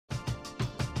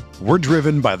We're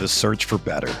driven by the search for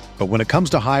better. But when it comes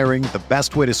to hiring, the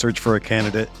best way to search for a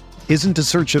candidate isn't to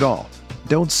search at all.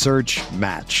 Don't search,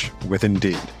 match with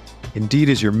Indeed. Indeed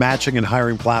is your matching and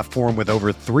hiring platform with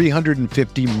over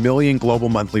 350 million global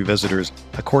monthly visitors,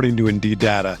 according to Indeed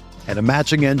data, and a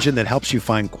matching engine that helps you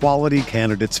find quality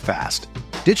candidates fast.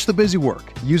 Ditch the busy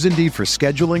work. Use Indeed for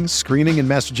scheduling, screening, and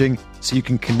messaging so you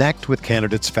can connect with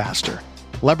candidates faster.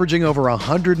 Leveraging over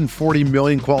 140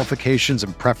 million qualifications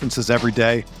and preferences every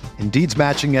day, Indeed's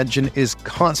matching engine is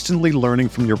constantly learning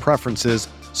from your preferences,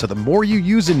 so the more you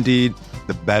use Indeed,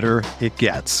 the better it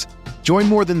gets. Join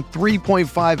more than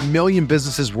 3.5 million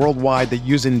businesses worldwide that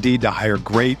use Indeed to hire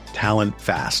great talent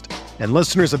fast. And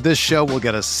listeners of this show will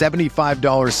get a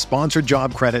 $75 sponsored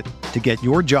job credit to get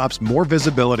your jobs more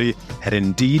visibility at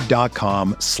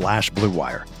Indeed.com/Blue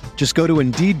Wire. Just go to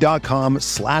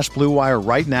Indeed.com/Blue Wire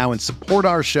right now and support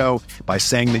our show by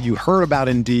saying that you heard about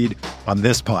Indeed on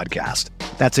this podcast.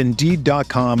 That's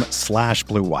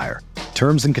Indeed.com/Blue Wire.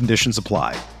 Terms and conditions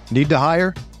apply. Need to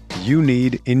hire? You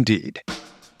need Indeed.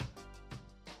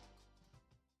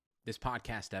 This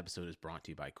podcast episode is brought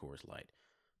to you by Coors Light.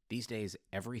 These days,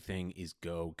 everything is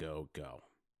go, go, go.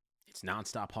 It's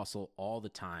nonstop hustle all the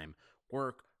time.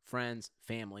 Work, friends,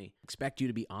 family, expect you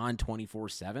to be on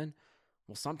 24/7.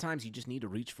 Well, sometimes you just need to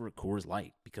reach for a Coors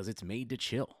Light because it's made to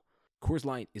chill. Coors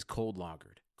Light is cold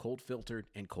lagered, cold filtered,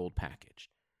 and cold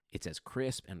packaged. It's as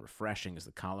crisp and refreshing as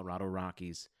the Colorado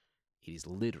Rockies. It is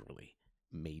literally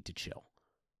made to chill.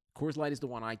 Coors Light is the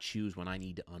one I choose when I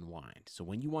need to unwind. So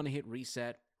when you want to hit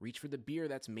reset, reach for the beer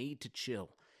that's made to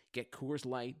chill. Get Coors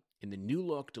Light in the new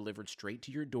look delivered straight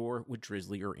to your door with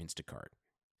Drizzly or Instacart.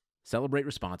 Celebrate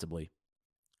responsibly.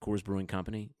 Coors Brewing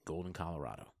Company, Golden,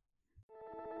 Colorado.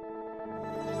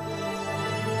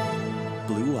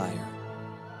 Blue Wire.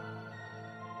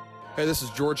 Hey, this is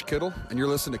George Kittle, and you're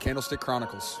listening to Candlestick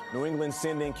Chronicles. New England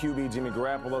sending QB Jimmy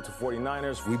Garoppolo to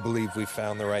 49ers. We believe we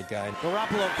found the right guy.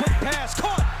 Garoppolo, quick pass,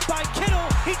 caught by Kittle.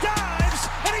 He dives,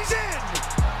 and he's in.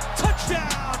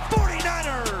 Touchdown,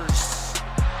 49ers.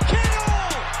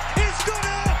 Kittle is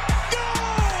gonna go.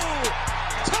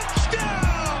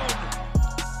 Touchdown.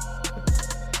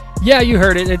 Yeah, you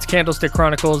heard it. It's Candlestick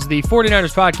Chronicles, the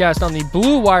 49ers podcast on the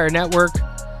Blue Wire Network.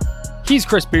 He's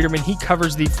Chris Biederman. He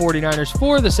covers the 49ers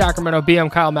for the Sacramento Bee. I'm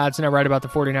Kyle Madsen. I write about the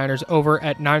 49ers over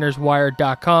at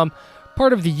NinersWire.com,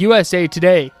 part of the USA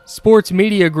Today Sports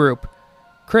Media Group.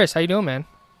 Chris, how you doing, man?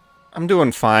 I'm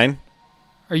doing fine.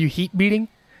 Are you heat beating?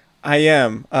 I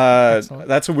am.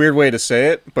 That's a weird way to say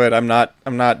it, but I'm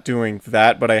not doing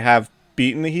that, but I have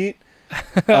beaten the heat.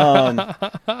 I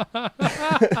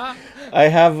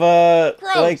have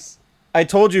like I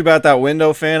told you about that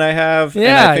window fan I have.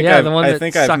 Yeah, and I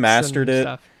think I've mastered it.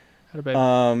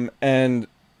 And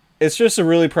it's just a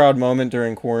really proud moment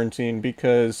during quarantine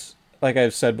because, like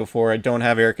I've said before, I don't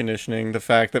have air conditioning. The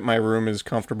fact that my room is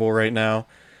comfortable right now,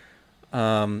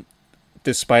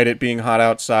 despite it being hot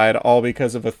outside, all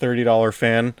because of a $30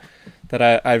 fan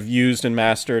that I've used and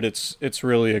mastered. It's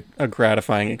really a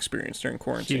gratifying experience during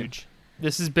quarantine. Huge.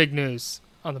 This is big news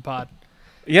on the pod.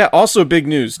 Yeah. Also, big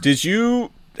news.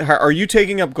 Are you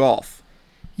taking up golf?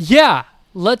 Yeah,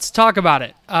 let's talk about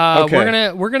it.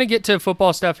 Okay. We're gonna get to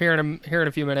football stuff here in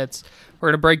a few minutes. We're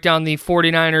gonna break down the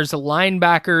 49ers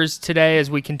linebackers today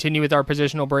as we continue with our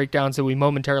positional breakdowns that we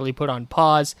momentarily put on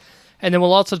pause, and then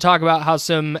we'll also talk about how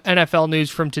some NFL news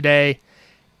from today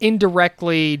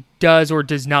indirectly does or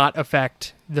does not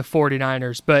affect the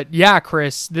 49ers. But yeah,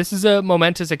 Chris, this is a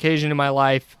momentous occasion in my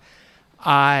life.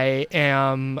 I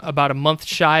am about a month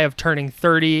shy of turning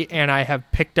 30, and I have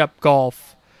picked up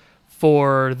golf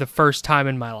for the first time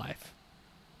in my life.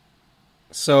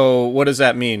 So what does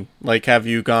that mean? Like, have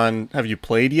you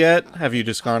played yet? Have you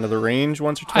just gone to the range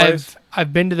once or twice?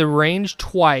 I've been to the range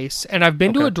twice, and I've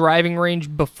been to a driving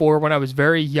range before when I was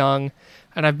very young,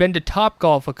 and I've been to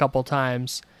Topgolf a couple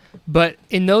times. But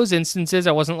in those instances,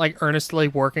 I wasn't like earnestly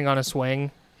working on a swing.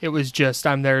 It was just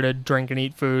I'm there to drink and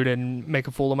eat food and make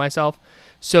a fool of myself.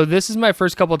 So this is my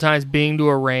first couple times being to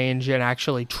a range and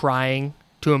actually trying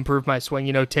to improve my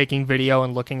swing, taking video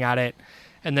and looking at it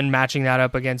and then matching that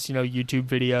up against, YouTube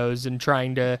videos and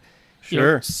trying to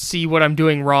see what I'm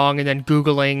doing wrong and then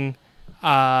Googling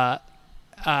how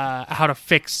to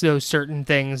fix those certain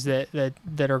things that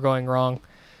are going wrong.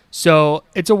 So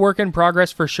it's a work in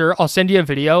progress for sure. I'll send you a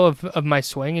video of my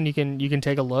swing and you can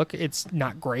take a look. It's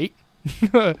not great.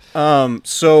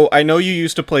 So I know you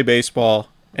used to play baseball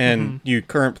and you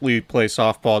currently play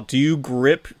softball. Do you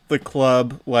grip the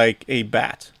club like a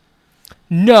bat?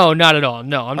 No, not at all.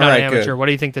 No, I'm not an amateur. Good. What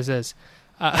do you think this is?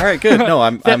 All right, good. No,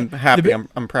 I'm happy.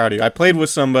 I'm proud of you. I played with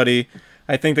somebody.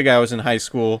 I think the guy was in high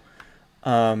school.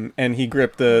 and he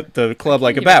gripped the club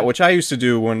like a bat, which I used to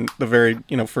do when the very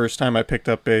first time I picked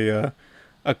up a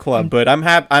club. But I'm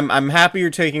happy you're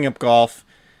taking up golf.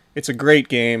 It's a great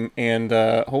game, and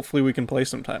hopefully we can play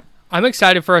sometime. I'm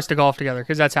excited for us to golf together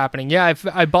because that's happening. Yeah,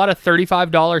 I bought a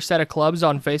 $35 set of clubs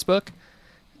on Facebook.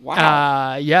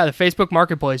 Wow. Yeah, the Facebook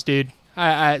Marketplace, dude.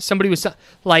 Somebody was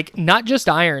like, not just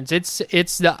irons. It's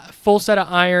the full set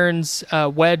of irons,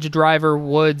 wedge, driver,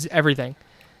 woods, everything.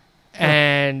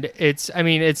 And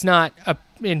it's not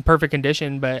in perfect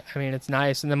condition, but it's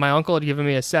nice. And then my uncle had given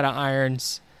me a set of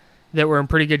irons that were in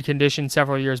pretty good condition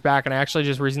several years back, and I actually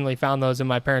just recently found those in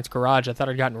my parents' garage. I thought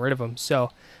I'd gotten rid of them.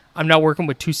 So I'm now working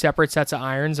with 2 separate sets of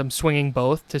irons. I'm swinging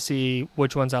both to see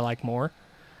which ones I like more.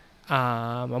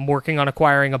 I'm working on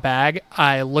acquiring a bag.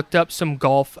 I looked up some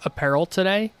golf apparel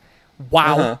today.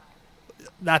 Wow.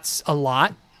 That's a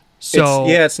lot. So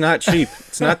it's not cheap.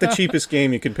 It's not the cheapest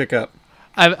game you can pick up.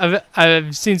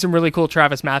 I've seen some really cool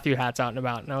Travis Matthew hats out and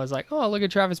about, and I was like, oh, look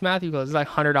at Travis Matthew clothes. It's like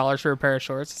 $100 for a pair of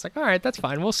shorts. It's like, all right, that's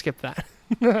fine. We'll skip that.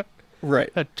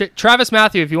 Right. Travis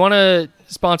Matthew, if you want to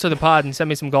sponsor the pod and send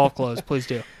me some golf clothes, please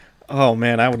do. Oh,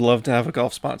 man, I would love to have a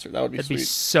golf sponsor. That would be sweet. That'd be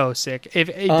so sick. If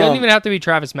it doesn't even have to be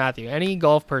Travis Matthew. Any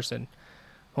golf person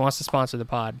who wants to sponsor the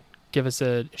pod, give us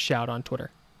a shout on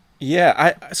Twitter.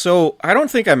 Yeah, so I don't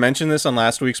think I mentioned this on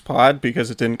last week's pod because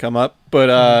it didn't come up, but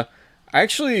I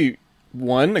actually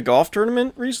won a golf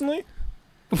tournament recently.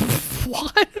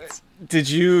 What? Did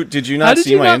you not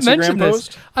see my Instagram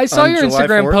post? I saw your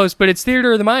Instagram post, but it's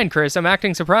theater of the mind, Chris. I'm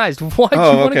acting surprised. Why did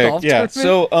you win a golf tournament?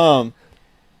 So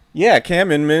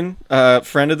Cam Inman,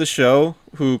 friend of the show,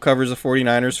 who covers the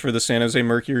 49ers for the San Jose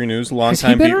Mercury News,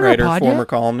 longtime beat writer, former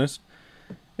columnist.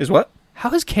 Is what?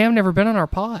 How has Cam never been on our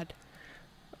pod?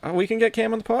 We can get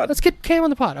Cam on the pod. Let's get Cam on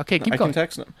the pod. Okay, keep going. I can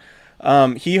text him.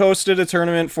 He hosted a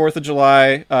tournament 4th of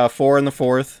July, 4 in the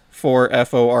 4th, 4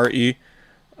 F-O-R-E,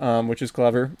 which is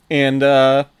clever. And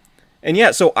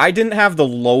yeah, so I didn't have the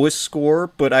lowest score,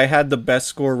 but I had the best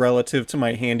score relative to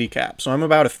my handicap. So I'm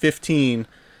about a 15,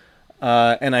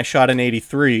 and I shot an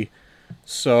 83.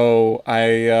 So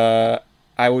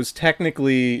I was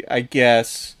technically, I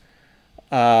guess,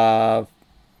 4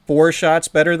 shots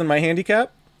better than my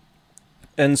handicap.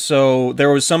 And so there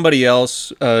was somebody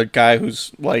else, a guy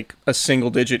who's like a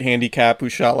single-digit handicap who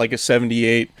shot like a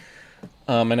 78,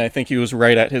 and I think he was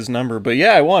right at his number. But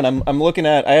yeah, I won. I'm looking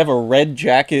at. I have a red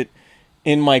jacket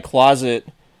in my closet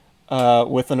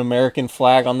with an American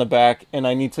flag on the back, and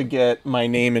I need to get my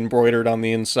name embroidered on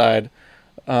the inside,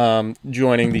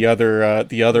 joining the other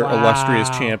illustrious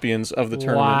champions of the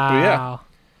tournament. Wow.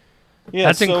 But yeah,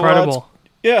 that's incredible.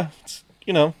 It's,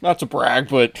 not to brag,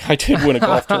 but I did win a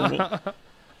golf tournament.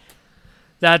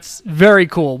 That's very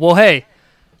cool. Well, hey,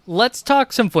 let's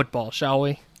talk some football, shall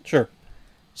we? Sure.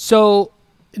 So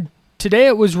today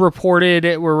it was reported,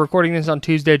 we're recording this on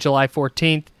Tuesday, July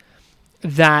 14th,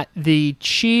 that the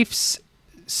Chiefs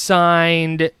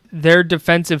signed their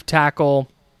defensive tackle,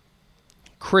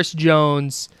 Chris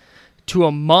Jones, to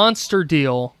a monster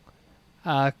deal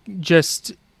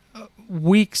just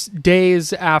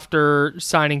days after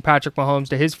signing Patrick Mahomes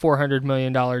to his $400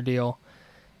 million deal.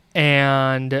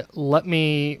 And let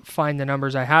me find the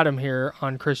numbers. I had him here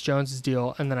on Chris Jones's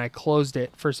deal, and then I closed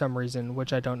it for some reason,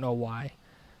 which I don't know why.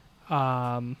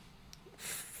 4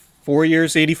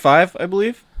 years, 85, I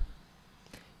believe.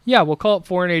 Yeah, we'll call it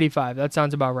 4 and 85. That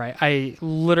sounds about right.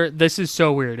 This is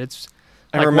so weird. It's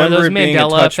like I remember one of those it being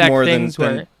Mandela a touch effect more things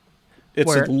than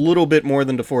it's a little bit more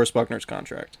than DeForest Buckner's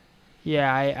contract.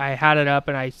 Yeah, I had it up,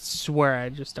 and I swear I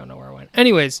just don't know where it went.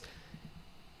 Anyways,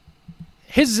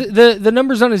 the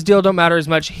numbers on his deal don't matter as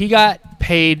much. He got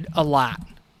paid a lot,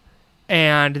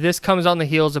 and this comes on the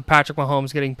heels of Patrick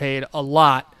Mahomes getting paid a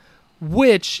lot,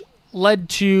 which led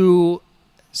to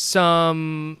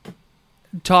some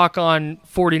talk on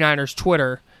 49ers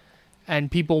Twitter and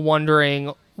people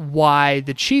wondering why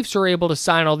the Chiefs are able to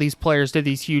sign all these players to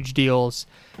these huge deals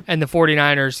and the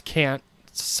 49ers can't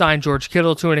sign George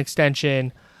Kittle to an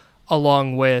extension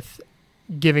along with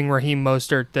giving Raheem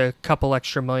Mostert the couple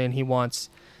extra million he wants.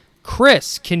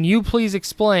 Chris, can you please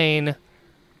explain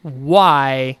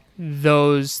why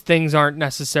those things aren't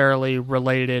necessarily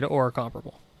related or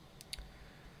comparable?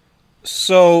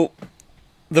 So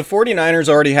the 49ers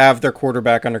already have their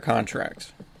quarterback under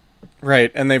contract,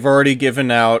 right? And they've already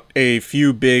given out a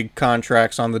few big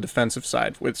contracts on the defensive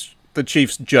side, which the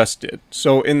Chiefs just did.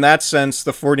 So in that sense,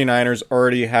 the 49ers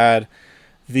already had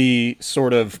the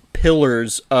sort of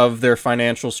pillars of their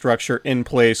financial structure in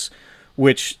place,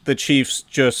 which the Chiefs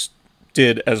just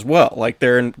did as well. Like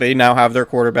they now have their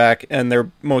quarterback and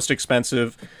their most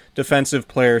expensive defensive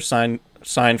player signed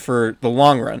for the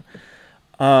long run.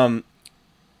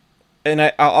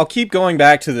 and I'll keep going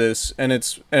back to this, and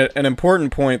it's an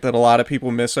important point that a lot of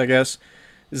people miss, I guess,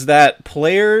 is that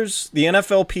players, the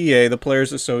NFLPA, the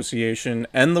Players Association,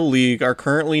 and the league are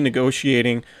currently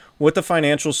negotiating what the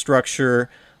financial structure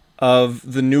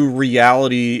of the new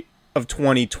reality of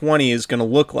 2020 is going to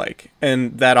look like.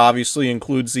 And that obviously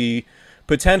includes the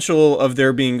potential of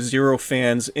there being 0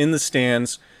 fans in the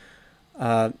stands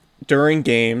during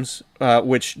games,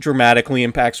 which dramatically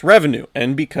impacts revenue.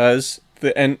 And because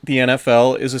the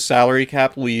NFL is a salary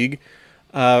cap league,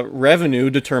 revenue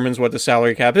determines what the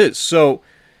salary cap is. So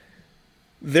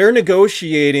they're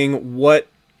negotiating what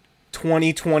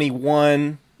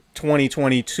 2021,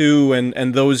 2022,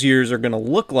 and those years are going to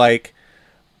look like,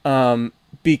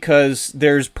 because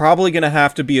there's probably going to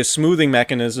have to be a smoothing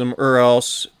mechanism, or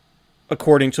else,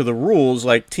 according to the rules,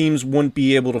 like, teams wouldn't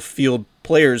be able to field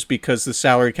players because the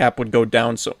salary cap would go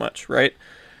down so much, right?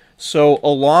 So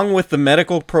along with the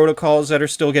medical protocols that are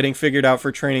still getting figured out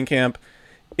for training camp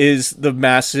is the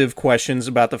massive questions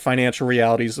about the financial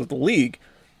realities of the league.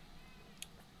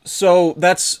 So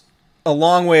that's a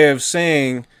long way of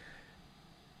saying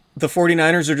the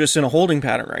 49ers are just in a holding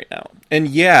pattern right now. And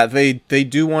yeah, they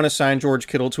do want to sign George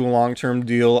Kittle to a long-term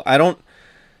deal. I don't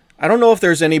know if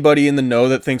there's anybody in the know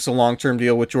that thinks a long-term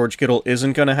deal with George Kittle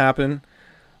isn't going to happen.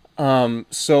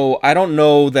 So I don't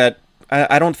know that.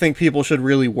 I don't think people should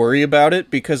really worry about it,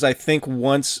 because I think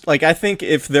I think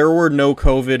if there were no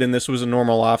COVID and this was a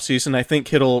normal offseason, I think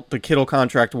the Kittle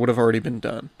contract would have already been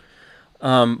done.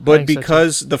 But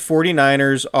because the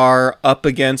 49ers are up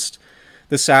against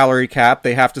the salary cap,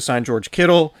 they have to sign George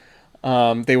Kittle.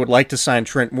 They would like to sign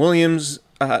Trent Williams.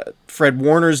 Fred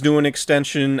Warner's doing an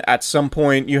extension. At some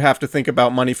point, you have to think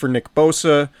about money for Nick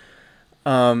Bosa.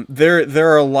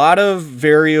 There are a lot of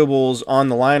variables on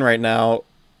the line right now,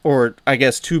 or I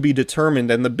guess to be determined,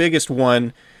 and the biggest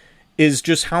one is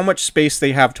just how much space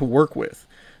they have to work with.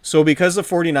 So because the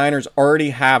 49ers already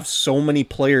have so many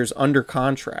players under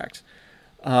contract,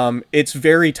 it's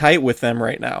very tight with them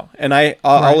right now. And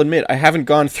I'll admit, I haven't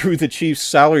gone through the Chiefs'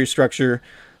 salary structure,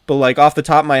 but like off the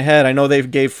top of my head, I know they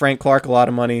gave Frank Clark a lot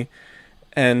of money,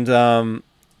 and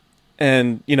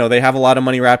you know, they have a lot of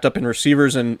money wrapped up in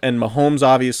receivers and Mahomes,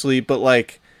 obviously, but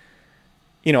like,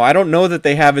 you know, I don't know that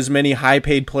they have as many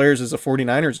high-paid players as the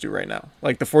 49ers do right now.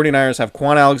 Like, the 49ers have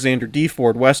Quan Alexander, Dee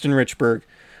Ford, Weston Richburg,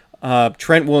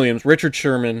 Trent Williams, Richard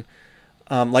Sherman.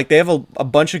 Like, they have a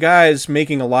bunch of guys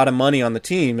making a lot of money on the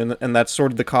team, and that's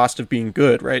sort of the cost of being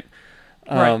good, right?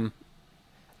 Right.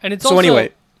 And it's so also,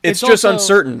 anyway, it's just also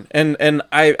uncertain. And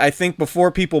I think before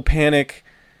people panic,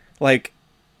 like,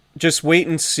 just wait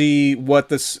and see what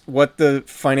the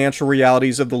financial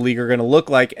realities of the league are going to look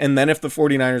like. And then if the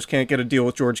 49ers can't get a deal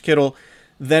with George Kittle,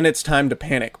 then it's time to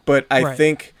panic. But I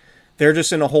think they're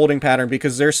just in a holding pattern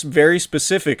because they're very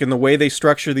specific in the way they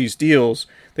structure these deals.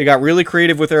 They got really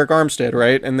creative with Eric Armstead,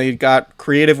 right? And they got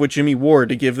creative with Jimmy Ward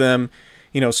to give them,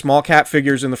 you know, small cap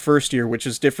figures in the first year, which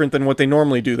is different than what they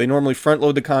normally do. They normally front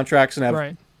load the contracts and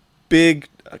have big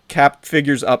cap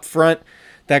figures up front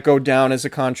that go down as the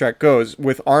contract goes.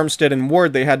 With Armstead and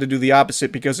Ward, they had to do the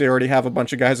opposite because they already have a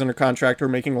bunch of guys under contract who are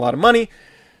making a lot of money.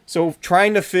 So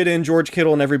trying to fit in George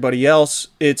Kittle and everybody else,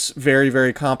 it's very,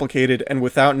 very complicated. And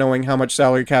without knowing how much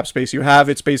salary cap space you have,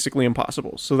 it's basically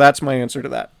impossible. So that's my answer to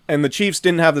that. And the Chiefs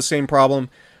didn't have the same problem,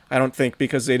 I don't think,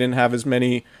 because they didn't have as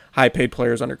many high-paid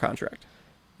players under contract.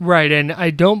 Right, and I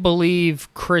don't believe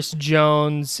Chris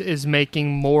Jones is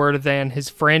making more than his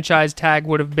franchise tag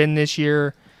would have been this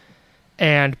year.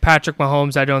 And Patrick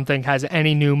Mahomes, I don't think, has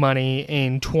any new money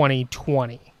in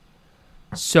 2020.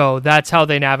 So that's how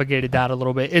they navigated that a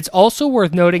little bit. It's also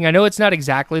worth noting, I know it's not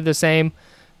exactly the same,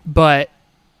 but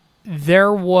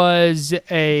there was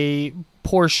a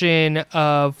portion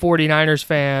of 49ers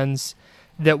fans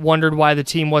that wondered why the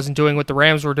team wasn't doing what the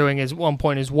Rams were doing at one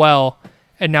point as well.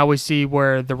 And now we see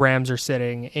where the Rams are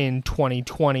sitting in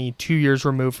 2020, 2 years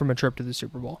removed from a trip to the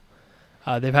Super Bowl.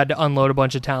 They've had to unload a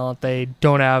bunch of talent. They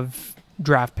don't have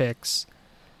draft picks,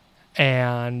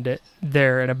 and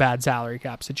they're in a bad salary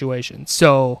cap situation.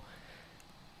 So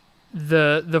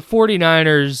the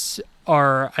 49ers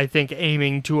are, I think,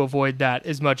 aiming to avoid that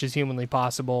as much as humanly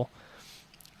possible.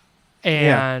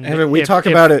 And we talk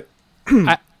about it.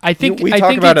 I think we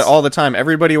talk about it all the time.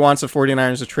 Everybody wants the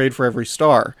 49ers to trade for every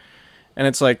star. And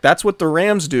it's like, that's what the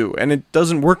Rams do, and it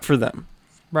doesn't work for them.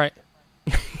 Right.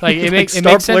 Like, it makes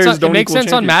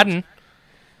sense on Madden.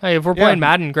 Like, if we're playing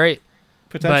Madden, great.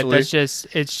 Potentially. But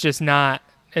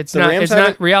it's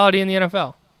not reality in the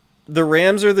NFL. The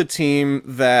Rams are the team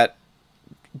that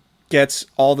gets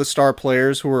all the star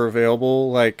players who are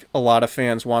available, like a lot of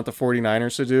fans want the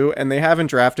 49ers to do, and they haven't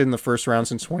drafted in the first round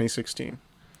since 2016.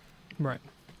 Right.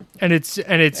 And it's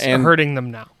hurting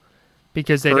them now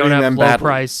because they don't have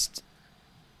low-priced,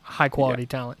 high-quality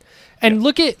talent. And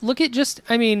look at just,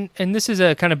 I mean, and this is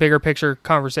a kind of bigger picture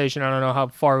conversation. I don't know how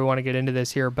far we want to get into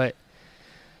this here, but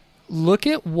look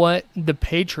at what the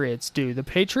Patriots do. The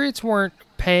Patriots weren't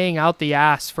paying out the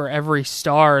ass for every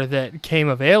star that came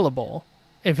available.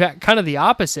 In fact, kind of the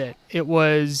opposite. It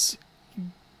was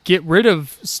get rid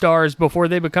of stars before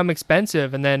they become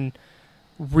expensive and then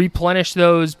replenish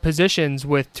those positions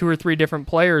with 2 or 3 different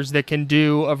players that can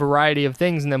do a variety of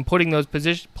things and then putting those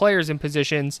players in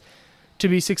positions to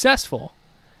be successful.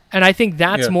 And I think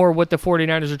that's more what the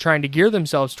 49ers are trying to gear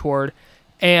themselves toward.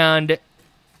 And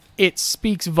it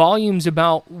speaks volumes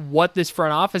about what this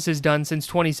front office has done since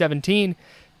 2017,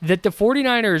 that the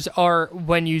 49ers are,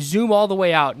 when you zoom all the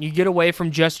way out and you get away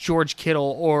from just George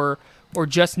Kittle or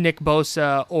just Nick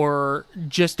Bosa or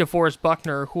just DeForest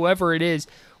Buckner, whoever it is,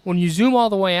 when you zoom all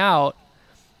the way out,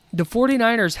 the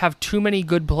 49ers have too many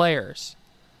good players.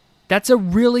 That's a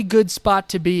really good spot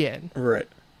to be in. Right.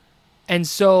 And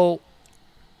so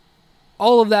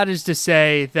all of that is to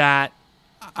say that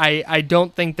I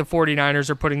don't think the 49ers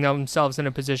are putting themselves in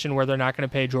a position where they're not going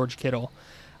to pay George Kittle.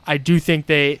 I do think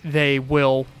they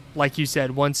will, like you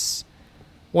said, once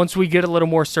we get a little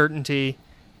more certainty,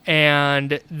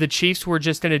 and the Chiefs were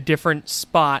just in a different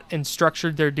spot and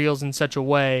structured their deals in such a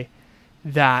way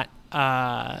that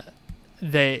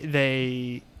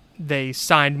they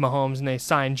signed Mahomes and they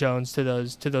signed Jones to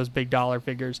those big dollar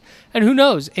figures. And who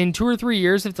knows, in 2 or 3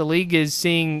 years, if the league is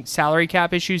seeing salary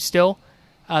cap issues still,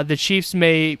 the Chiefs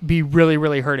may be really,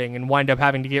 really hurting and wind up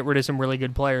having to get rid of some really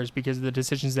good players because of the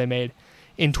decisions they made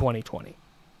in 2020.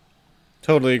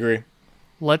 Totally agree.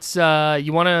 Let's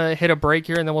you want to hit a break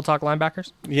here and then we'll talk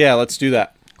linebackers? Yeah, let's do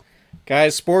that.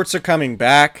 Guys, sports are coming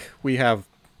back. We have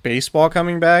baseball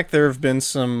coming back. There have been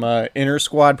some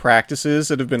inter-squad practices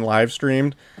that have been live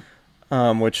streamed,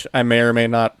 which I may or may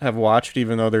not have watched,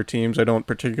 even though they're teams I don't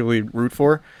particularly root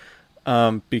for,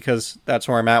 because that's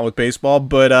where I'm at with baseball.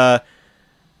 But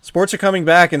sports are coming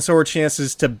back, and so are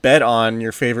chances to bet on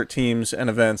your favorite teams and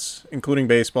events, including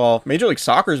baseball. Major League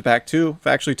Soccer is back, too. I've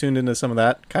actually tuned into some of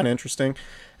that. Kind of interesting.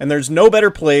 And there's no better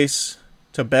place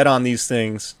to bet on these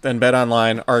things than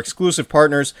BetOnline, our exclusive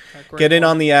partners. Get in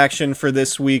on the action for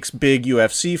this week's big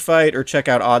UFC fight, or check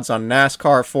out odds on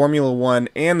NASCAR, Formula One,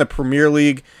 and the Premier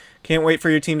League. Can't wait for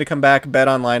your team to come back.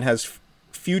 BetOnline has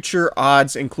future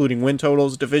odds, including win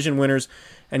totals, division winners,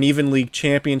 and even league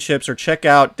championships, or check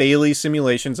out daily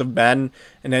simulations of Madden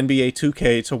and NBA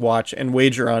 2K to watch and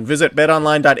wager on. Visit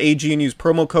betonline.ag and use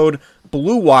promo code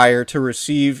BLUEWIRE to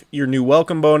receive your new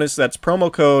welcome bonus. That's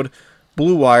promo code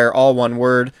BLUEWIRE, all one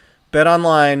word.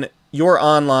 BetOnline, your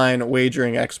online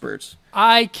wagering experts.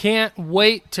 I can't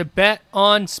wait to bet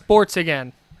on sports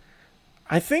again.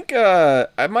 I think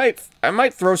I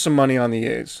might throw some money on the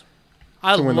A's.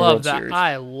 I love that. Series.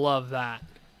 I love that.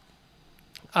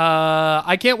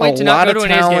 I can't wait to not go to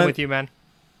an A's game with you, man.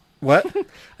 What?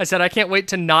 I said I can't wait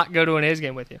to not go to an A's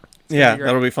game with you. Yeah,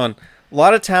 that'll be fun. A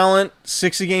lot of talent,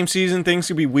 60-game season. Things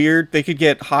could be weird. They could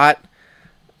get hot.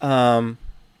 I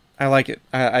like it.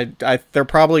 They're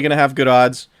probably going to have good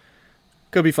odds.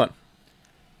 Could be fun.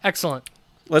 Excellent.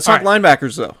 Let's talk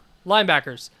linebackers, though.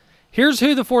 Linebackers. Here's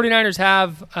who the 49ers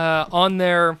have on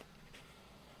their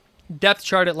depth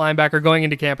chart at linebacker going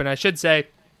into camp. And I should say,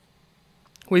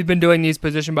 we've been doing these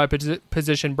position by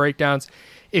position breakdowns.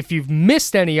 If you've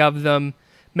missed any of them,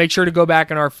 make sure to go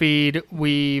back in our feed.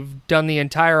 We've done the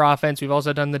entire offense. We've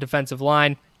also done the defensive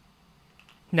line.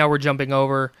 Now we're jumping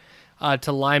over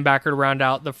to linebacker to round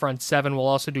out the front seven. We'll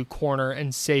also do corner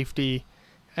and safety.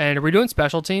 And are we doing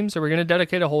special teams? Are we going to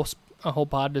dedicate a whole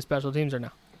pod to special teams or no?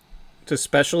 To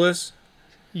specialists?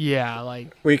 Yeah,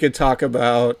 like we could talk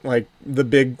about like the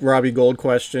big Robbie Gold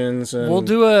questions. And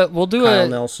Kyle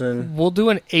Nelson. We'll do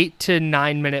an 8 to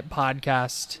 9 minute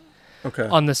podcast. Okay.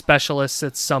 On the specialists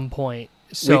at some point.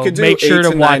 So we could do make sure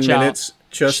to watch 9 minutes out.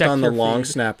 Just on the long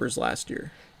snappers last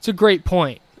year. It's a great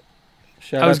point.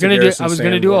 I was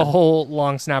gonna do a whole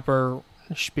long snapper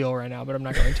spiel right now, but I'm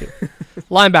not going to.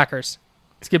 Linebackers.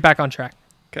 Let's get back on track.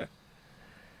 Okay.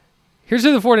 Here's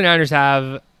who the 49ers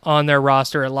have on their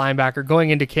roster at linebacker going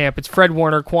into camp. It's Fred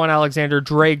Warner, Quan Alexander,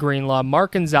 Dre Greenlaw,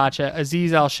 Mark Nzacha,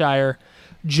 Azeez Al-Shire,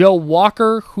 Joe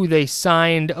Walker, who they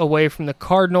signed away from the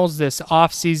Cardinals this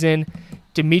offseason,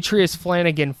 Demetrius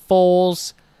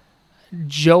Flanagan-Foles,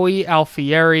 Joey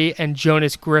Alfieri, and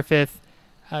Jonas Griffith.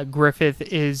 Griffith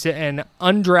is an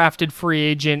undrafted free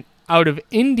agent out of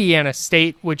Indiana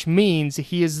State, which means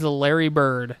he is the Larry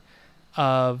Bird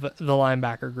of the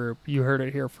linebacker group. You heard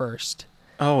it here first.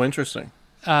 Oh, interesting.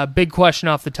 big question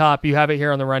off the top. You have it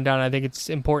here on the rundown. I think it's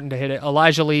important to hit it.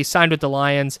 Elijah Lee signed with the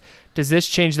Lions. Does this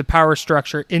change the power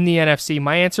structure in the NFC?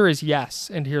 My answer is yes,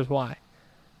 and here's why.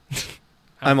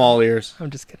 I'm all ears. I'm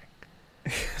just kidding.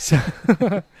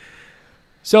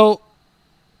 So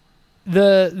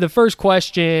the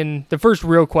first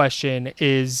real question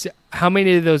is, how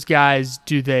many of those guys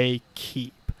do they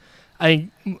keep? I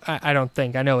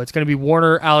know it's going to be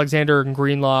Warner, Alexander, and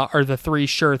Greenlaw are the three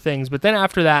sure things, but then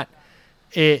after that,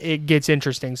 it gets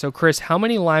interesting. So, Chris, how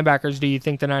many linebackers do you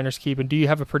think the Niners keep, and do you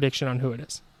have a prediction on who it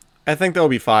is? I think there'll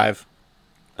be 5.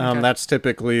 Okay. That's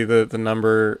typically the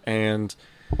number, and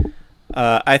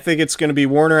I think it's going to be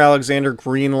Warner, Alexander,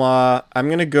 Greenlaw. I'm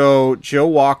going to go Joe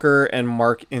Walker and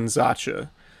Mark Nzacha,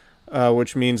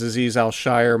 which means Azeez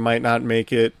Al-Shire might not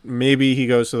make it. Maybe he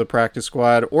goes to the practice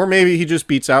squad, or maybe he just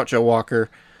beats out Joe Walker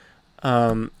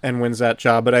and wins that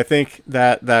job. But I think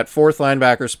that fourth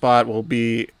linebacker spot will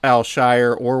be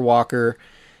Al-Shire or Walker,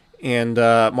 and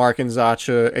Mark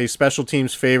Nzacha, a special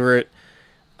teams favorite,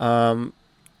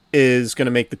 is going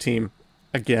to make the team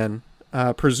again.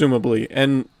 Presumably,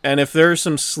 and if there are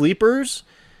some sleepers,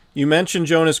 you mentioned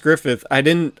Jonas Griffith. I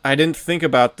didn't think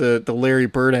about the Larry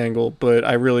Bird angle, but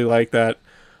I really like that.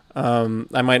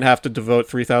 I might have to devote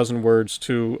 3,000 words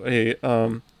to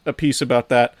a piece about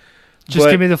that. Just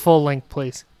give me the full link,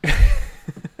 please.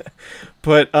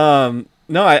 But no,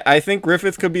 I think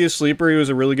Griffith could be a sleeper. He was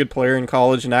a really good player in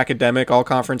college, an academic,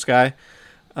 all-conference guy,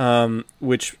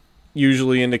 which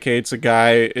usually indicates a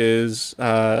guy is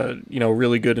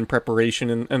really good in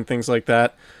preparation and things like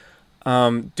that.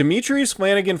 Demetrius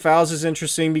Flanagan-Fowles is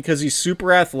interesting because he's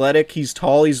super athletic, he's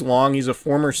tall, he's long, he's a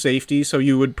former safety, so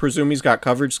you would presume he's got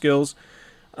coverage skills,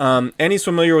 and he's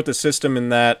familiar with the system in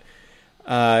that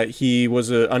he was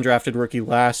an undrafted rookie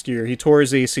last year. He tore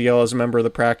his ACL as a member of the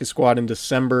practice squad in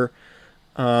December.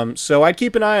 So I'd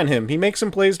keep an eye on him. He makes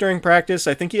some plays during practice.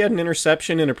 I think he had an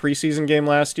interception in a preseason game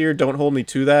last year. Don't hold me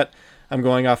to that. I'm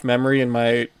going off memory, and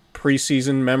my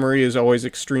preseason memory is always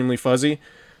extremely fuzzy.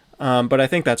 But I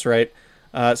think that's right.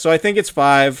 So I think it's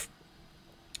 5.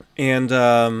 And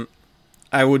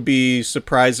I would be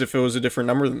surprised if it was a different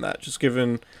number than that, just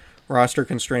given roster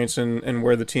constraints and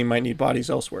where the team might need bodies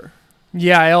elsewhere.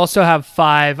 Yeah, I also have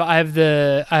 5. I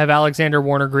have Alexander,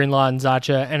 Warner, Greenlaw, and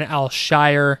Zacha, and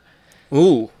Al-Shire.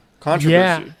 Ooh,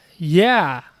 controversy.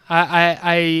 Yeah.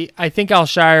 I think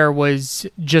Al-Shire was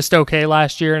just okay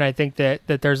last year, and I think that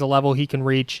there's a level he can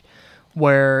reach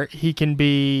where he can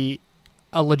be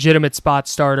a legitimate spot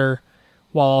starter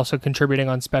while also contributing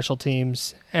on special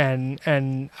teams.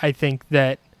 And I think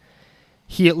that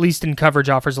he, at least in coverage,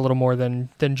 offers a little more than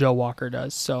Joe Walker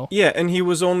does. So yeah, and he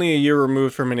was only a year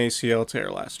removed from an ACL tear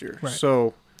last year. Right.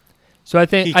 So I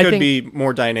think he could be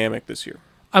more dynamic this year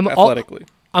athletically.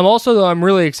 I'm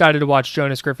really excited to watch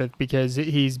Jonas Griffith because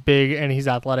he's big and he's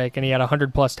athletic, and he had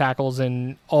 100+ tackles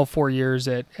in all 4 years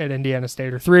at Indiana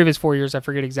State, or 3 of his 4 years, I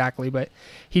forget exactly, but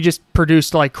he just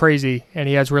produced like crazy, and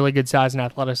he has really good size and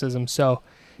athleticism. So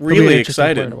really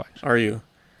excited, are you?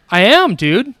 I am,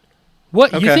 dude.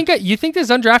 What, okay. You think this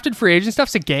undrafted free agent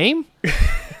stuff's a game?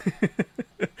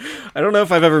 I don't know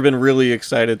if I've ever been really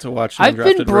excited to watch an I've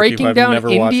undrafted been breaking rookie down I've never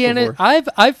Indiana. watched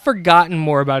before. I've forgotten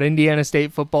more about Indiana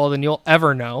State football than you'll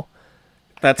ever know.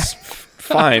 That's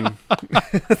fine.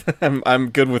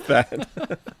 I'm good with that.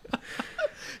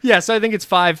 Yeah, so I think it's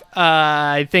 5.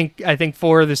 I think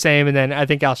 4 are the same, and then I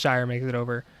think Al-Shire makes it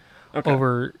over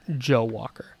Joe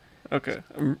Walker. Okay,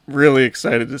 I'm really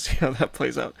excited to see how that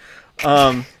plays out.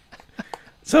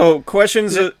 So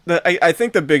questions. I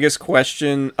think the biggest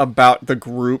question about the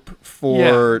group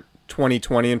for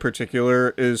 2020 in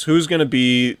particular is who's going to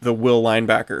be the will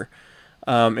linebacker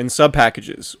in sub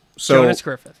packages. So Jonas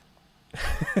Griffith.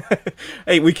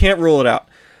 Hey, we can't rule it out.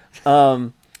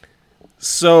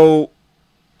 So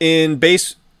in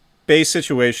base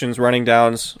situations, running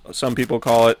downs, some people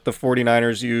call it, the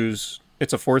 49ers use,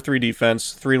 it's a 4-3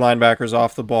 defense, 3 linebackers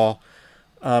off the ball.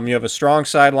 You have a strong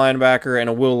side linebacker and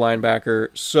a will linebacker.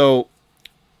 So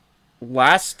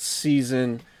last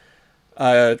season,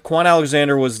 Quan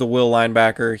Alexander was the will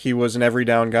linebacker. He was an every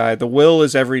down guy. The will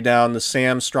is every down. The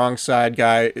Sam strong side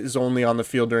guy is only on the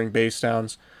field during base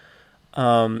downs.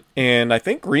 And I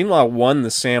think Greenlaw won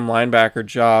the Sam linebacker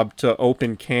job to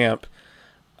open camp,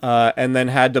 and then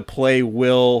had to play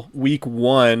Will week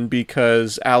 1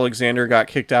 because Alexander got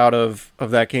kicked out of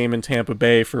that game in Tampa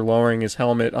Bay for lowering his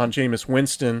helmet on Jameis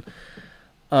Winston.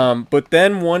 But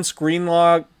then once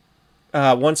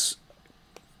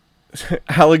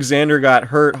Alexander got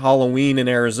hurt Halloween in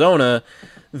Arizona,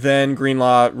 then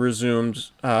Greenlaw resumed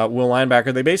will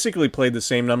linebacker. They basically played the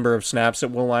same number of snaps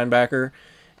at will linebacker.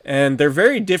 And they're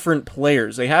very different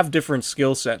players. They have different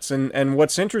skill sets. And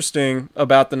what's interesting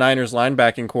about the Niners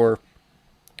linebacking core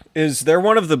is they're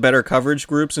one of the better coverage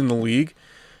groups in the league,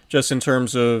 just in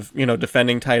terms of,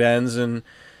 defending tight ends and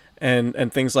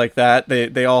things like that.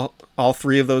 They all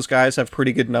three of those guys have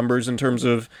pretty good numbers in terms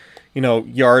of,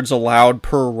 yards allowed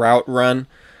per route run.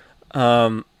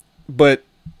 But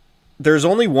there's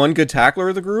only one good tackler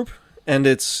of the group, and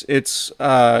it's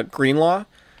Greenlaw.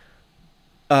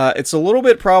 It's a little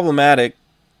bit problematic.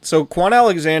 So Quan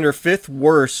Alexander, 5th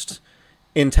worst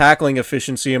in tackling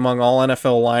efficiency among all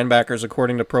NFL linebackers,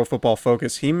 according to Pro Football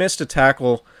Focus. He missed a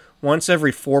tackle once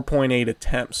every 4.8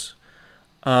 attempts.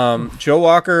 Joe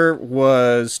Walker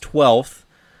was 12th.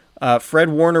 Fred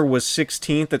Warner was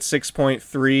 16th at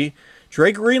 6.3.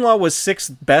 Dre Greenlaw was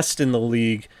 6th best in the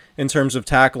league in terms of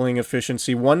tackling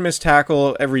efficiency. One missed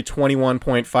tackle every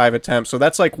 21.5 attempts. So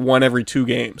that's like one every 2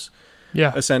 games.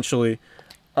 Yeah. Essentially.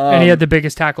 And he had the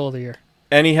biggest tackle of the year.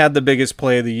 And he had the biggest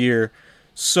play of the year.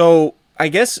 So I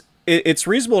guess it's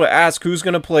reasonable to ask who's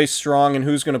going to play strong and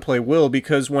who's going to play will,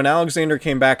 because when Alexander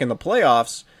came back in the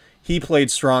playoffs, he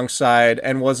played strong side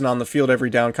and wasn't on the field every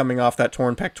down coming off that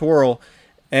torn pectoral.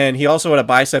 And he also had a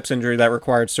biceps injury that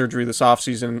required surgery this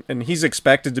offseason, and he's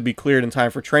expected to be cleared in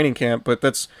time for training camp. But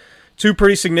that's 2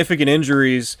 pretty significant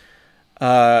injuries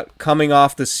coming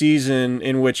off the season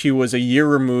in which he was a year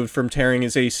removed from tearing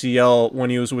his ACL when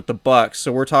he was with the Bucs.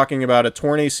 So we're talking about a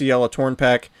torn ACL, a torn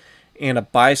pec, and a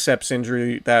biceps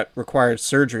injury that required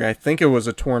surgery. I think it was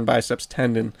a torn biceps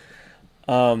tendon.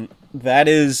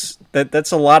 That's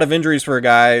a lot of injuries for a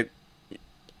guy,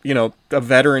 a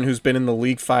veteran who's been in the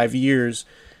league 5 years,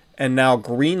 and now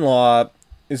Greenlaw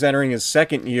is entering his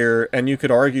 2nd year, and you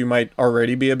could argue might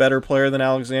already be a better player than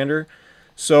Alexander.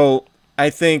 So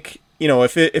I think,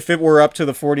 if it were up to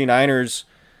the 49ers,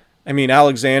 I mean,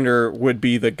 Alexander would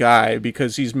be the guy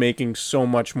because he's making so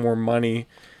much more money.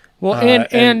 Well,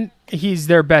 and he's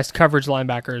their best coverage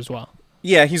linebacker as well.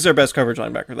 Yeah, he's their best coverage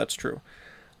linebacker. That's true.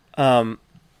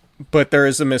 But there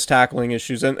is the missed tackling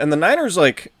issues. And the Niners,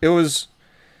 it was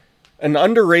an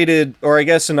underrated, or I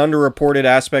guess an underreported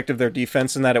aspect of their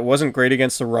defense in that it wasn't great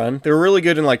against the run. They were really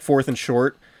good in 4th and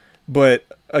short, but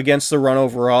against the run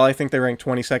overall, I think they ranked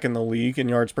 22nd in the league in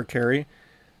yards per carry.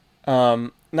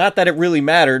 Not that it really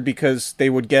mattered because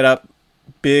they would get up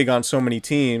big on so many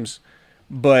teams,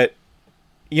 but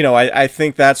I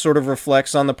think that sort of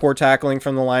reflects on the poor tackling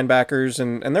from the linebackers,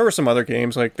 and there were some other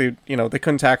games they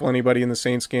couldn't tackle anybody in the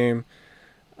Saints game.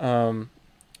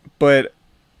 But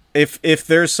if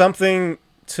there's something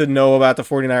to know about the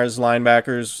 49ers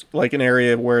linebackers, an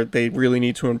area where they really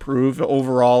need to improve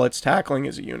overall, it's tackling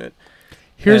as a unit.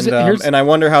 And I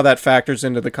wonder how that factors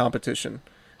into the competition.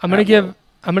 I'm gonna give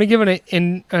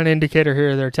an indicator here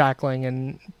of their tackling,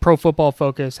 and Pro Football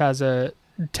Focus has a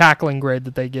tackling grade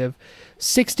that they give.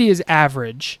 60 is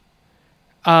average.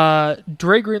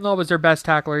 Dre Greenlaw was their best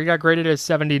tackler. He got graded as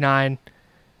 79.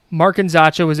 Mark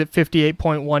Nzacha was at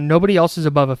 58.1. Nobody else is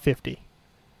above a 50,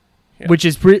 which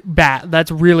is bad. That's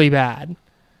really bad.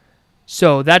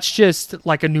 So that's just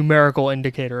a numerical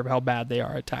indicator of how bad they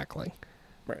are at tackling.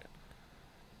 Right.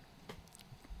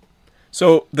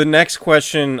 So the next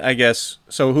question, I guess,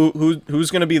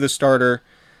 who's going to be the starter?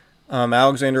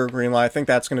 Alexander or Greenlaw? I think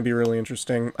that's going to be really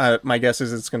interesting. My guess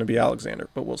is it's going to be Alexander,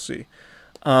 but we'll see.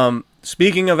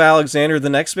 Speaking of Alexander, the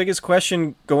next biggest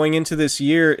question going into this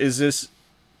year is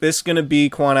this going to be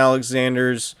Quan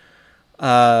Alexander's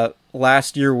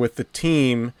last year with the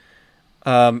team,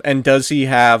 and does he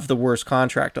have the worst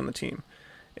contract on the team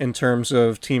in terms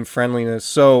of team friendliness?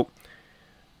 So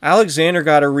Alexander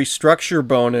got a restructure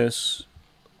bonus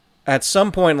at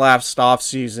some point last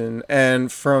offseason,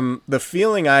 and from the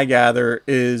feeling I gather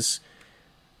is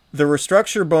the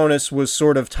restructure bonus was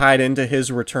sort of tied into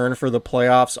his return for the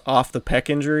playoffs off the pec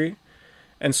injury,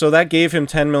 and so that gave him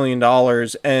 $10 million,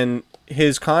 and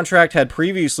his contract had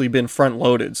previously been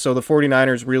front-loaded, so the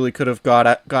 49ers really could have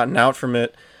gotten out from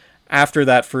it after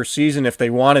that first season if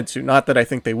they wanted to. Not that I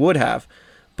think they would have,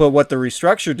 but what the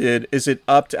restructure did is it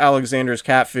upped Alexander's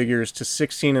cap figures to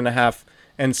 16.5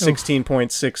 and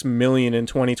 16.6 million in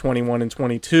 2021 and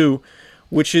 22,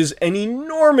 which is an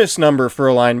enormous number for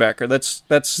a linebacker.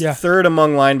 That's third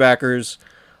among linebackers,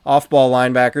 off-ball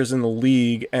linebackers in the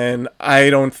league, and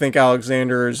I don't think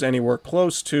Alexander is anywhere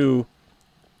close to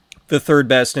the 3rd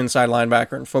best inside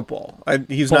linebacker in football.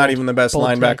 He's not even the best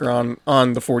linebacker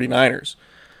on the 49ers.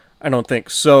 I don't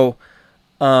think. So,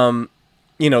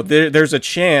 there's a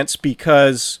chance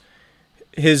because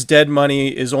his dead money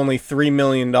is only $3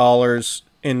 million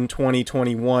in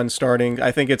 2021 starting.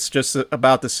 I think it's just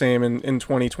about the same in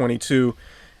 2022.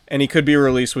 and he could be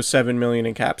released with $7 million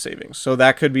in cap savings. So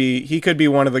he could be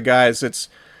one of the guys that's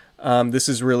this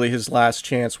is really his last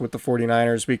chance with the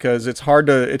 49ers, because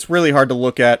it's really hard to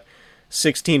look at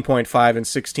 $16.5 and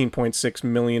 $16.6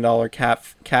 million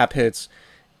cap hits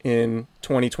in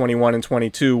 2021 and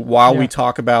 22 while we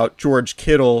talk about George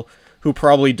Kittle, who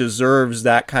probably deserves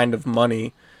that kind of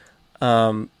money,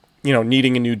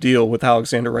 needing a new deal with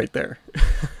Alexander right there.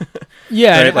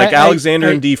 Yeah. Right? Like Alexander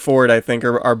and D Ford, I think,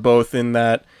 are both in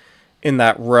that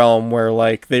realm where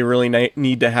like they really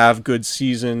need to have good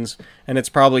seasons, and it's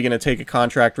probably going to take a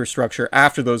contract restructure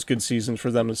after those good seasons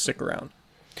for them to stick around.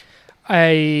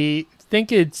 I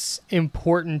think it's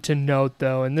important to note,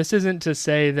 though, and this isn't to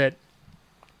say that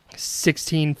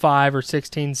 16.5 or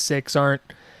 16.6 aren't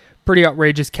pretty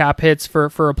outrageous cap hits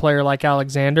for a player like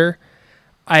Alexander.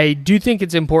 I do think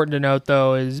it's important to note,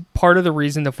 though, is part of the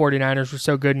reason the 49ers were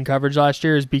so good in coverage last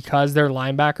year is because their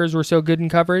linebackers were so good in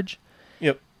coverage.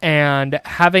 Yep. And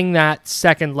having that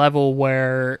second level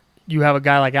where you have a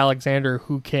guy like Alexander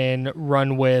who can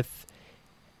run with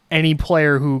any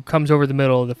player who comes over the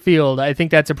middle of the field, I think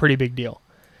that's a pretty big deal.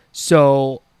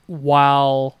 So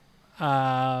while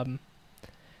I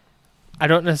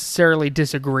don't necessarily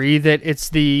disagree that it's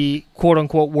the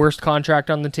quote-unquote worst contract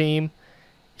on the team,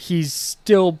 he's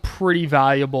still pretty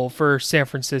valuable for San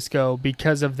Francisco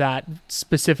because of that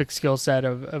specific skill set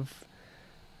of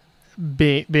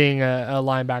being a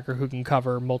linebacker who can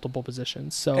cover multiple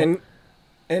positions. So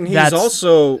and he's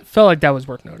also felt like that was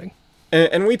worth noting.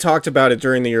 And we talked about it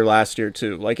during the year last year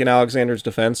too. Like in Alexander's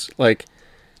defense, like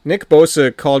Nick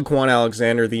Bosa called Quan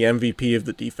Alexander the MVP of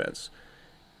the defense.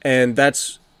 And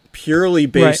that's purely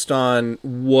based on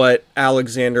what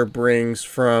Alexander brings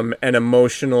from an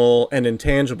emotional and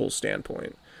intangible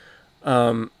standpoint.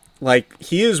 Like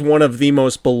he is one of the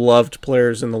most beloved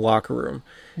players in the locker room.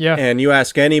 Yeah. And you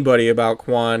ask anybody about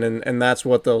Quan and that's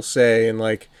what they'll say. And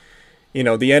like,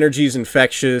 the energy's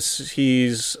infectious.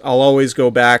 I'll always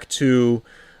go back to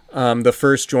the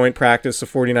first joint practice the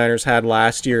 49ers had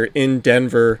last year in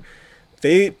Denver.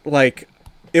 It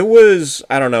was,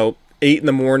 I don't know, 8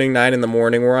 a.m, 9 a.m.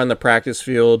 We're on the practice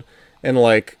field, and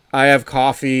like I have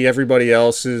coffee. Everybody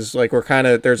else is like,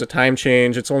 there's a time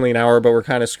change. It's only an hour, but we're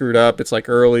kind of screwed up. It's like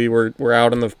early. We're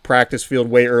out on the practice field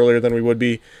way earlier than we would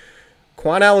be.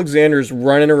 Quan Alexander's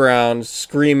running around,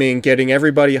 screaming, getting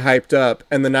everybody hyped up,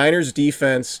 and the Niners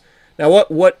defense. Now,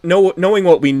 knowing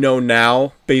what we know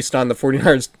now based on the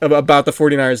 49ers about the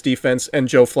 49ers defense and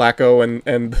Joe Flacco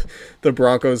and the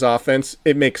Broncos offense,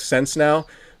 it makes sense now.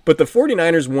 But the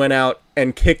 49ers went out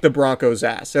and kicked the Broncos'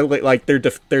 ass, like their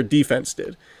defense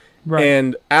did. Right.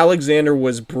 And Alexander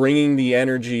was bringing the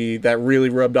energy that really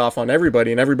rubbed off on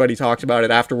everybody, and everybody talked about it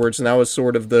afterwards, and that was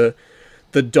sort of the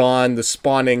dawn, the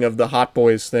spawning of the Hot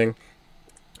Boys thing.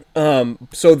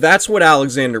 So that's what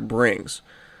Alexander brings.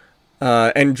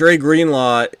 And Dre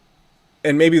Greenlaw,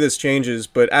 and maybe this changes,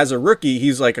 but as a rookie,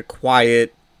 he's like a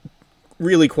quiet,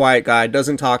 really quiet guy,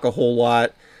 doesn't talk a whole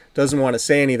lot, doesn't want to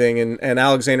say anything, and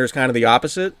Alexander's kind of the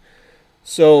opposite.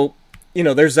 So,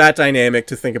 there's that dynamic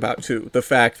to think about too. The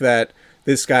fact that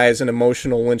this guy is an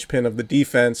emotional linchpin of the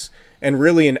defense and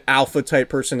really an alpha-type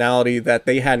personality that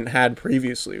they hadn't had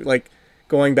previously. Like,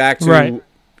 going back to,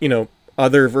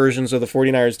 other versions of the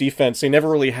 49ers defense, they never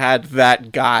really had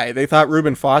that guy. They thought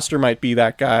Reuben Foster might be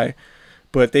that guy,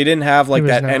 but they didn't have like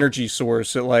that energy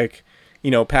source that like,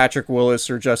 Patrick Willis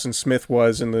or Justin Smith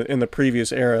was in the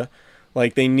previous era.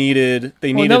 Like they needed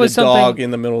a dog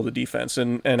in the middle of the defense,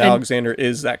 and Alexander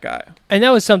is that guy. And that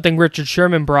was something Richard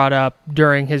Sherman brought up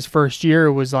during his first year,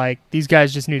 was like, these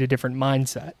guys just need a different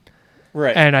mindset.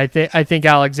 Right. And I think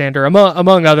Alexander,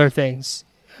 among other things,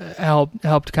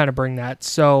 helped kind of bring that.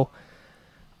 So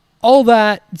all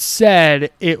that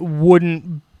said, it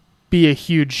wouldn't be a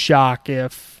huge shock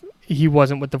if he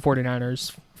wasn't with the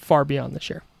 49ers far beyond this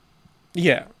year.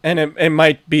 Yeah, and it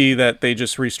might be that they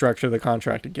just restructure the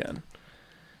contract again.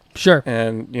 Sure.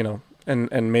 And,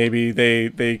 and maybe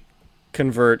they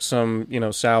convert some,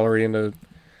 salary into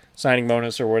signing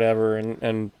bonus or whatever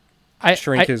and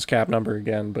shrink his cap number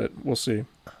again, but we'll see.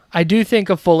 I do think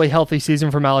a fully healthy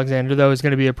season from Alexander, though, is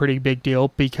going to be a pretty big deal,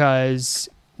 because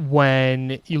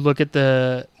when you look at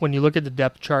the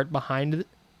depth chart behind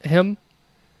him,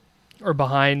 or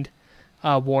behind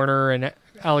Warner and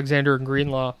Alexander and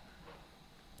Greenlaw,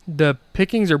 the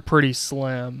pickings are pretty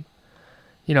slim.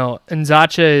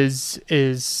 Nzacha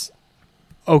is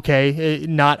okay,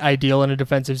 not ideal in a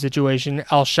defensive situation.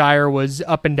 Alshire was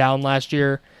up and down last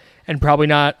year, and probably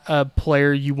not a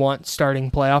player you want starting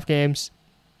playoff games.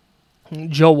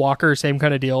 Joe Walker, same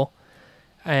kind of deal,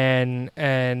 and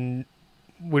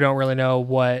we don't really know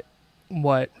what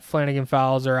what Flanagan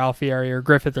Fowles or Alfieri or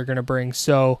Griffith are going to bring.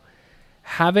 So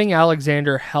having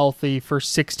Alexander healthy for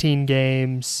 16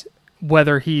 games,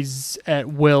 whether he's at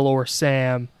Will or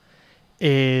Sam,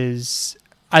 is,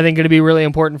 I think, going to be really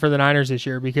important for the Niners this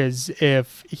year, because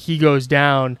if he goes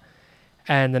down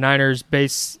and the Niners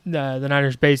base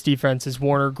defense is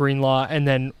Warner, Greenlaw, and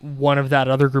then one of that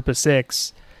other group of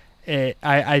 6,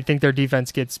 I think their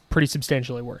defense gets pretty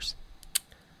substantially worse.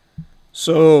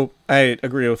 So I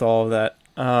agree with all of that,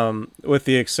 with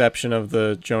the exception of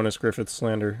the Jonas Griffith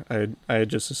slander. I had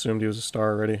just assumed he was a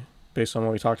star already, based on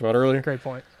what we talked about earlier. Great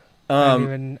point. I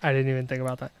didn't even think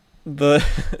about that.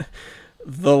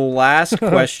 The last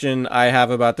question I have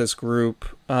about this group,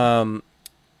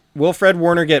 will Fred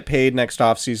Warner get paid next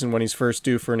offseason when he's first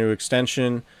due for a new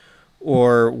extension,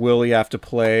 or will he have to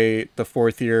play the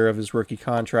 4th year of his rookie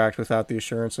contract without the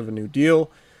assurance of a new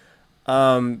deal?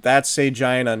 That's a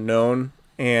giant unknown,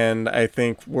 and I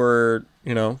think we're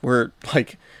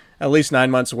like at least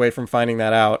 9 months away from finding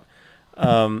that out.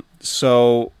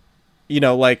 So,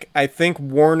 I think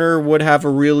Warner would have a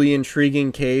really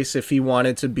intriguing case if he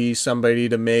wanted to be somebody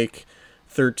to make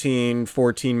 13,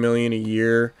 14 million a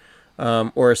year,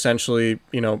 or essentially,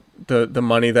 the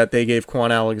money that they gave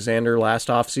Quan Alexander last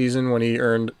offseason when he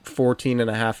earned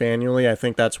 14.5 annually. I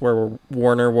think that's where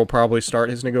Warner will probably start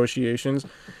his negotiations.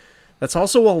 That's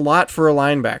also a lot for a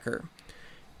linebacker.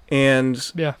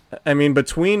 And, yeah, I mean,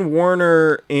 between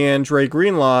Warner and Dre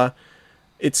Greenlaw,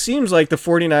 it seems like the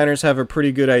 49ers have a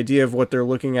pretty good idea of what they're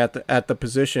looking at the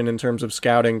position in terms of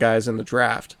scouting guys in the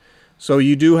draft. So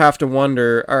you do have to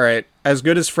wonder, all right, as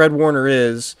good as Fred Warner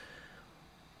is,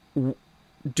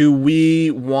 do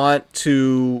we want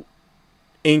to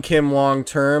ink him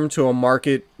long-term to a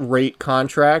market rate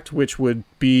contract, which would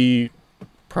be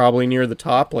probably near the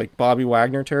top, like Bobby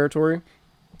Wagner territory?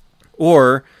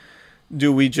 Or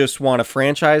do we just want to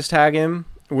franchise tag him,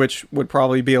 which would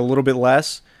probably be a little bit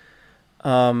less,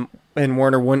 and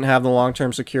Warner wouldn't have the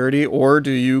long-term security? Or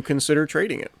do you consider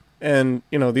trading it? And,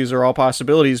 these are all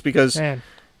possibilities, because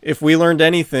if we learned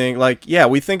anything,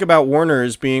 we think about Warner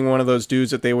as being one of those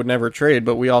dudes that they would never trade,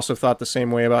 but we also thought the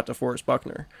same way about DeForest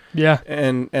Buckner. Yeah.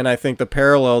 And I think the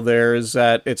parallel there is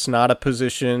that it's not a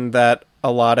position that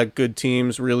a lot of good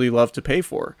teams really love to pay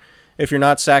for. If you're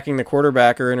not sacking the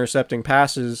quarterback or intercepting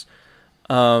passes,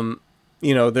 there's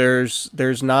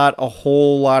not a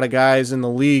whole lot of guys in the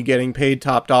league getting paid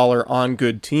top dollar on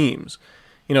good teams.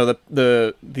 The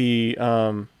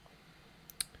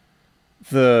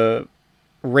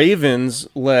Ravens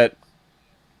let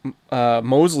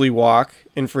Mosley walk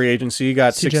in free agency,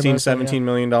 got $17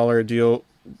 million a deal,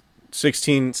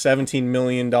 $17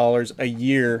 million a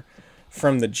year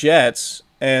from the Jets,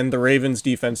 and the Ravens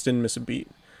defense didn't miss a beat.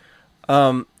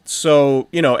 So,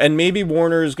 and maybe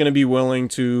Warner is going to be willing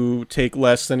to take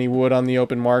less than he would on the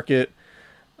open market.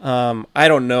 I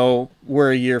don't know.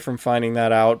 We're a year from finding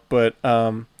that out, but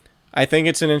I think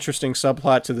it's an interesting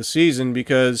subplot to the season,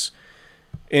 because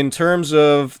in terms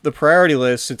of the priority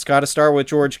list, it's got to start with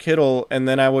George Kittle, and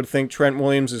then I would think Trent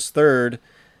Williams is third,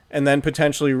 and then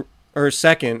potentially, or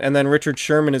second, and then Richard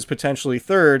Sherman is potentially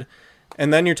third,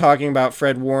 and then you're talking about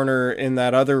Fred Warner in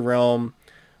that other realm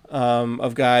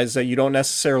of guys that you don't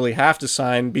necessarily have to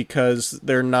sign because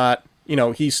they're not,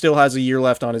 he still has a year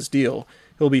left on his deal.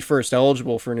 He'll be first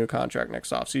eligible for a new contract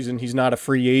next offseason. He's not a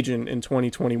free agent in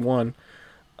 2021.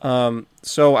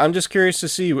 So I'm just curious to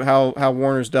see how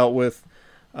Warner's dealt with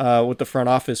the front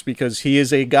office, because he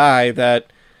is a guy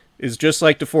that is just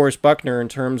like DeForest Buckner in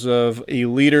terms of a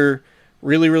leader,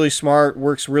 really, really smart,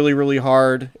 works really, really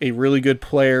hard, a really good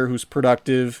player who's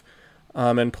productive,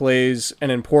 and plays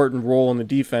an important role in the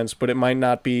defense, but it might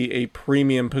not be a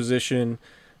premium position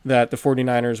that the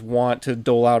 49ers want to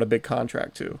dole out a big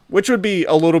contract to, which would be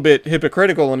a little bit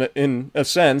hypocritical in a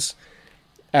sense,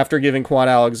 after giving Quan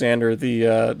Alexander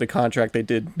the contract they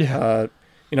did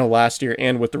last year,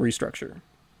 and with the restructure.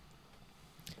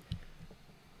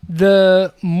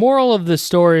 The moral of the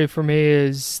story for me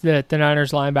is that the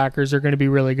Niners linebackers are going to be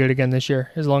really good again this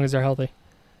year, as long as they're healthy.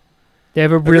 They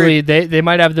have they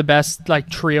might have the best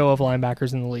trio of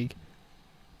linebackers in the league.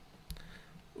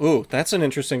 Ooh, that's an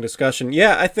interesting discussion.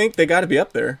 Yeah, I think they got to be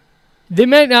up there. They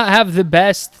might not have the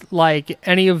best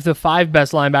any of the 5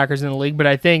 best linebackers in the league, but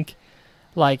I think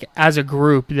as a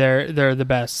group they're the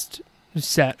best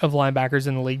set of linebackers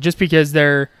in the league, just because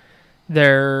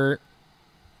they're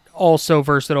also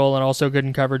versatile and also good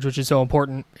in coverage, which is so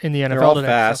important in the NFL. They're all today.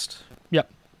 fast. So, yep.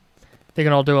 They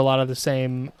can all do a lot of the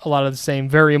same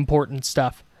very important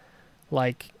stuff,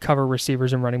 like cover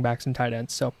receivers and running backs and tight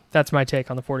ends. So that's my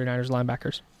take on the 49ers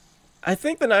linebackers. I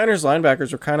think the Niners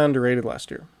linebackers were kind of underrated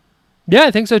last year. Yeah,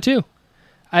 I think so too.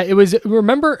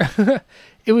 Remember,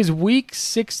 it was week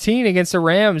 16 against the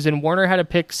Rams, and Warner had a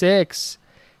pick six,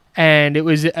 and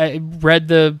I read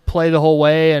the play the whole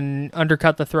way and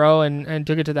undercut the throw and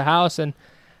took it to the house, and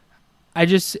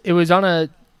was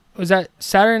that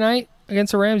Saturday night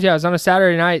against the Rams? Yeah, it was on a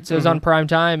Saturday night, so it was on prime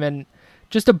time, and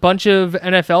just a bunch of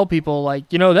NFL people like,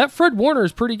 that Fred Warner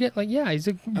is pretty good. Like, yeah, he's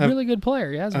a really good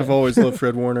player. Yeah, I've always loved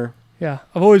Fred Warner. Yeah,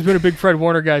 I've always been a big Fred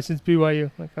Warner guy since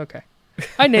BYU. Like, okay.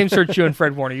 I name searched you and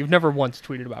Fred Warner. You've never once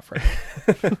tweeted about Fred.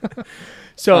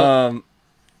 So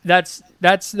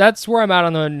that's where I'm at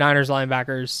on the Niners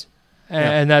linebackers.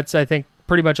 And that's, I think,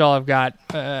 pretty much all I've got.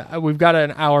 We've got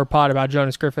an hour pod about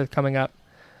Jonas Griffith coming up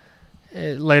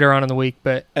later on in the week.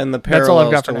 And the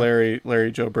parallels to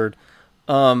Larry Joe Bird.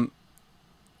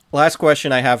 Last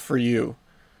question I have for you.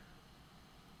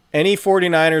 Any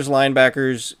 49ers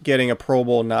linebackers getting a Pro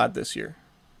Bowl nod this year?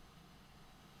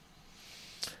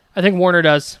 I think Warner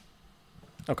does.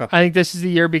 Okay. I think this is the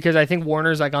year because I think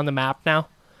Warner's like on the map now.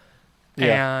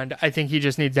 Yeah. And I think he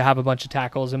just needs to have a bunch of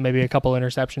tackles and maybe a couple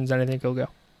interceptions, and I think he'll go.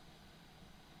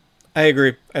 I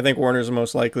agree. I think Warner's the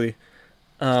most likely.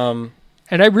 And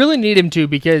I really need him to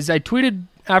because I tweeted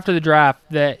after the draft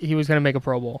that he was going to make a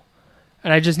Pro Bowl.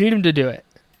 And I just need him to do it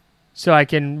so I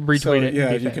can retweet it.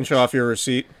 Yeah, you can show off your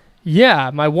receipt. Yeah,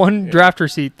 my one draft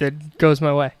receipt that goes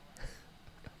my way.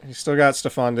 You still got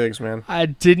Stephon Diggs, man. I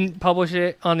didn't publish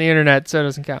it on the internet, so it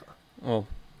doesn't count. Well,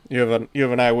 you have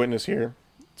an eyewitness here.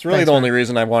 It's really the only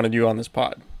reason I wanted you on this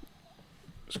pod.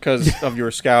 It's because of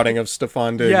your scouting of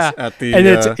Stephon Diggs at the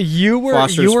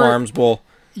Foster's Farms Bowl.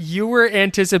 You were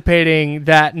anticipating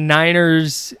that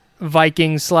Niners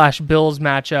Vikings / Bills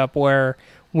matchup where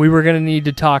we were going to need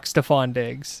to talk Stephon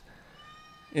Diggs.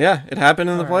 Yeah, it happened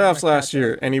in the playoffs last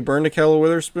year, and he burned Ahkello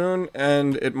Witherspoon,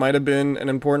 and it might have been an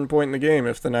important point in the game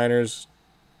if the Niners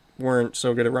weren't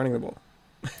so good at running the ball.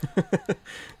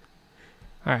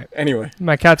 All right. Anyway.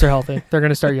 My cats are healthy. They're going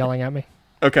to start yelling at me.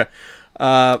 Okay.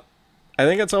 I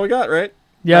think that's all we got, right?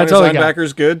 Yeah, Niners that's all we got.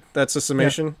 linebackers good. That's the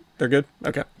summation. Yeah. They're good?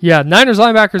 Okay. Yeah, Niners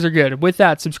linebackers are good. With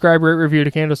that, subscribe, rate, review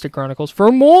to Candlestick Chronicles for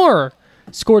more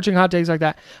scorching hot takes like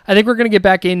that. I think we're going to get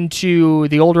back into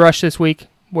the old rush this week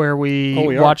where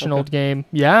we watch an old game.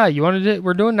 Yeah,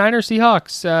 we're doing Niners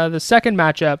Seahawks, the second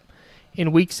matchup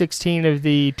in week 16 of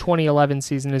the 2011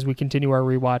 season as we continue our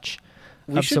rewatch.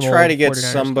 We should try to get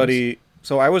somebody.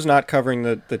 So I was not covering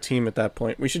the team at that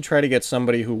point. We should try to get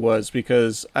somebody who was,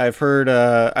 because I've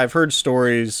heard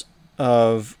stories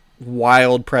of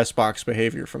wild press box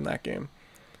behavior from that game.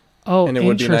 Oh, and it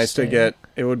would be nice to get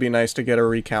a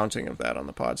recounting of that on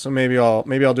the pod. So maybe I'll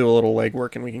do a little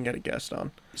legwork and we can get a guest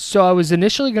on. So I was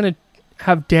initially going to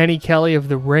have Danny Kelly of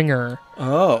The Ringer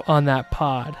on that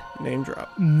pod. Name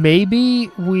drop. Maybe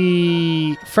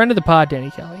friend of the pod,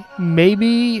 Danny Kelly.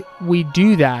 Maybe we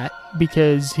do that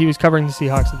because he was covering the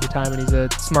Seahawks at the time and he's a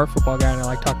smart football guy and I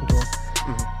like talking to him.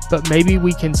 Mm-hmm. But maybe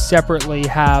we can separately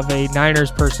have a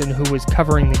Niners person who was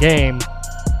covering the game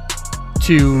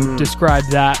to describe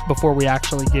that before we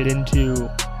actually get into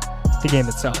the game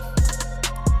itself.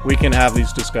 We can have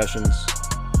these discussions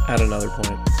at another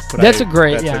point. That's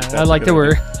I like that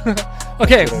we're...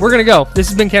 Okay, we're going to go. This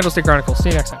has been Candlestick Chronicles. See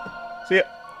you next time. See ya.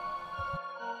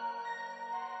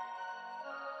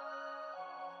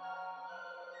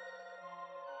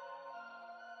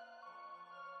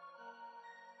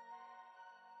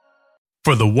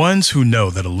 For the ones who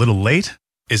know that a little late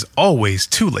is always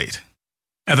too late,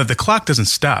 and that the clock doesn't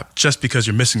stop just because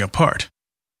you're missing a part,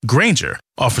 Grainger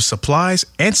offers supplies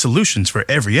and solutions for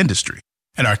every industry.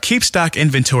 And our Keep Stock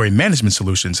inventory management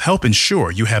solutions help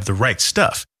ensure you have the right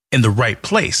stuff in the right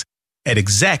place at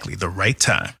exactly the right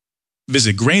time.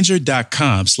 Visit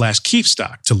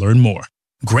Grainger.com/keepstock to learn more.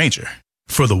 Grainger,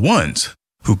 for the ones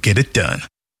who get it done.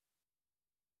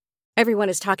 Everyone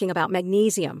is talking about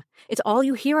magnesium. It's all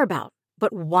you hear about.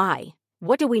 But why?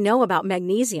 What do we know about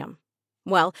magnesium?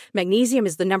 Well, magnesium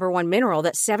is the #1 mineral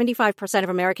that 75% of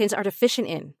Americans are deficient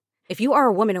in. If you are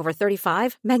a woman over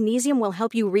 35, magnesium will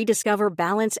help you rediscover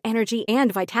balance, energy,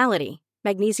 and vitality.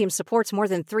 Magnesium supports more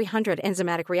than 300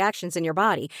 enzymatic reactions in your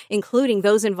body, including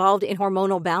those involved in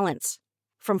hormonal balance.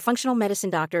 From functional medicine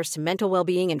doctors to mental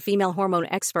well-being and female hormone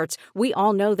experts, we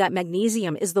all know that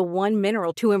magnesium is the one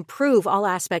mineral to improve all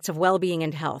aspects of well-being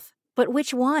and health. But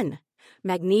which one?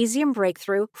 Magnesium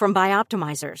Breakthrough from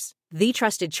Bioptimizers, the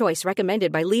trusted choice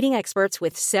recommended by leading experts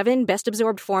with 7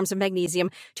 best-absorbed forms of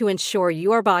magnesium to ensure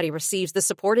your body receives the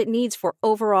support it needs for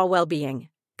overall well-being.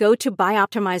 Go to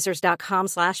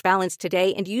bioptimizers.com/balance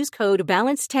today and use code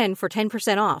BALANCE10 for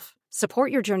 10% off.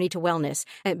 Support your journey to wellness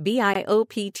at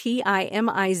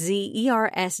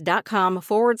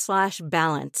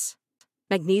bioptimizers.com/balance.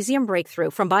 Magnesium Breakthrough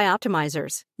from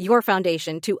Bioptimizers, your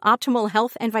foundation to optimal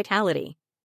health and vitality.